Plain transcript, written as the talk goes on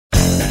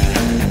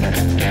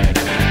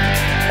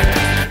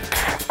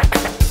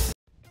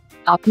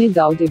आपने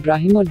दाऊद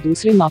इब्राहिम और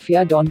दूसरे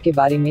माफिया डॉन के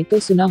बारे में तो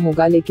सुना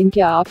होगा, लेकिन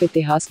क्या आप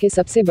इतिहास के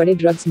सबसे बड़े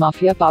ड्रग्स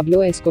माफिया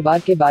पाब्लो एस्कोबार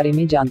के बारे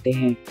में जानते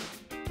हैं?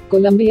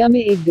 कोलंबिया में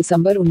 1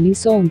 दिसंबर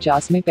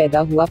 1949 में पैदा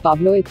हुआ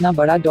पाब्लो इतना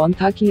बड़ा डॉन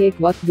था कि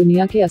एक वक्त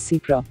दुनिया के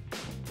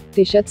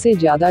 80% से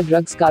ज्यादा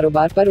ड्रग्स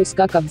कारोबार पर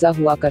उसका कब्जा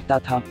हुआ करता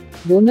था।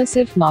 वो न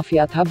सिर्फ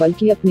माफिया था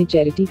बल्कि अपने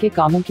चैरिटी के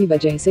कामों की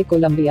वजह से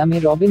कोलंबिया में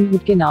रॉबिन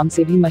हुड के नाम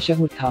से भी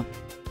मशहूर था।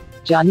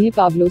 जानिए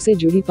पाब्लो से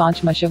जुड़ी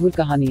 5 मशहूर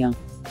कहानियाँ।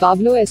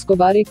 पाब्लो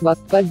एस्कोबार एक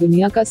वक्त पर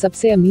दुनिया का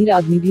सबसे अमीर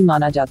आदमी भी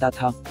माना जाता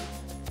था।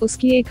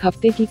 उसकी एक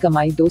हफ्ते की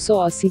कमाई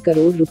 280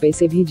 करोड़ रुपए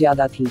से भी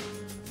ज्यादा थी।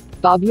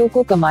 पाब्लो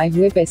को कमाए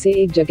हुए पैसे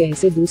एक जगह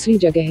से दूसरी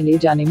जगह ले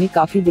जाने में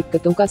काफी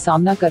दिक्कतों का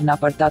सामना करना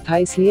पड़ता था,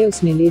 इसलिए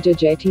उसने लेजर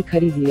जेट ही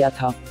खरीद लिया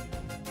था।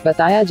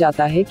 बताया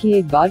जाता है कि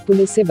एक बार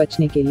पुलिस से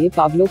बचने के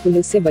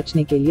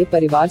लिए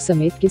परिवार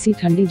समेत किसी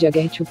ठंडी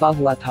जगह छुपा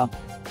हुआ था।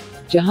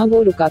 जहां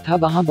वो रुका था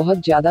वहां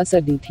बहुत ज्यादा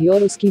सर्दी थी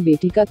और उसकी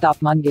बेटी का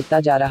तापमान गिरता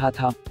जा रहा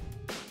था।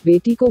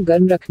 बेटी को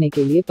गर्म रखने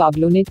के लिए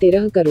पाब्लो ने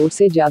 13 करोड़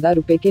से ज्यादा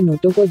रुपए के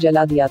नोटों को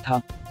जला दिया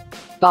था।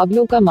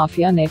 पाब्लो का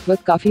माफिया नेटवर्क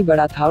काफी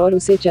बड़ा था और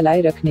उसे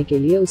चलाए रखने के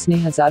लिए उसने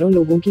हजारों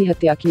लोगों की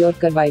हत्या की और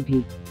करवाई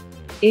भी।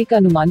 एक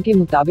अनुमान के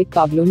मुताबिक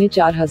पाब्लो ने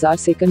 4000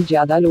 सेकंड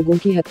ज्यादा लोगों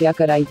की हत्या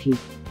कराई थी।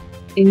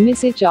 इनमें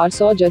से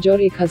 400 जज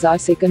और 1000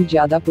 सेकंड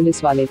ज्यादा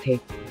पुलिस वाले थे।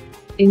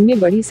 इनमें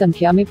बड़ी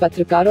संख्या में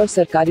पत्रकार और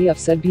सरकारी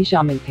अफसर भी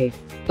शामिल थे।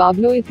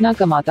 पाब्लो इतना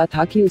कमाता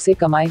था कि उसे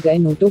कमाए गए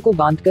नोटों को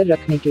बांधकर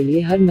रखने के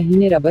लिए हर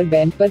महीने रबर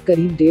बैंड पर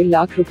करीब 1.5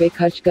 लाख रुपए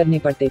खर्च करने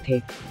पड़ते थे।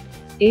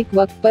 एक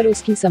वक्त पर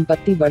उसकी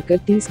संपत्ति बढ़कर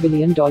 $30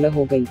 बिलियन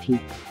हो गई थी।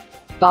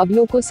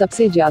 पाब्लो को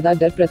सबसे ज्यादा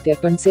डर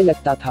प्रत्यर्पण से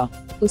लगता था।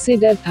 उसे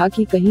डर था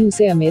कि कहीं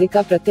उसे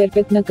अमेरिका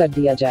प्रत्यर्पित न कर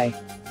दिया जाए।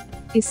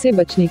 इससे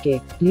बचने के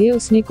लिए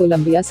उसने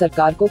कोलंबिया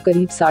सरकार को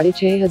करीब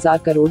 6,500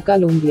 करोड़ का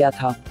लोन दिया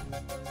था।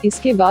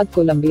 इसके बाद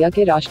कोलंबिया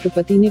के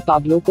राष्ट्रपति ने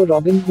पाब्लो को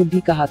रॉबिन हुड भी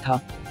कहा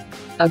था।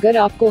 अगर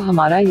आपको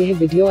हमारा यह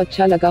वीडियो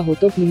अच्छा लगा हो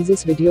तो प्लीज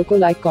इस वीडियो को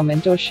लाइक,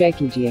 कमेंट और शेयर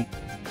कीजिए।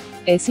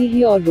 ऐसी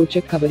ही और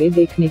रोचक खबरें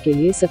देखने के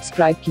लिए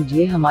सब्सक्राइब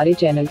कीजिए हमारे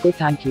चैनल को।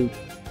 Thank you.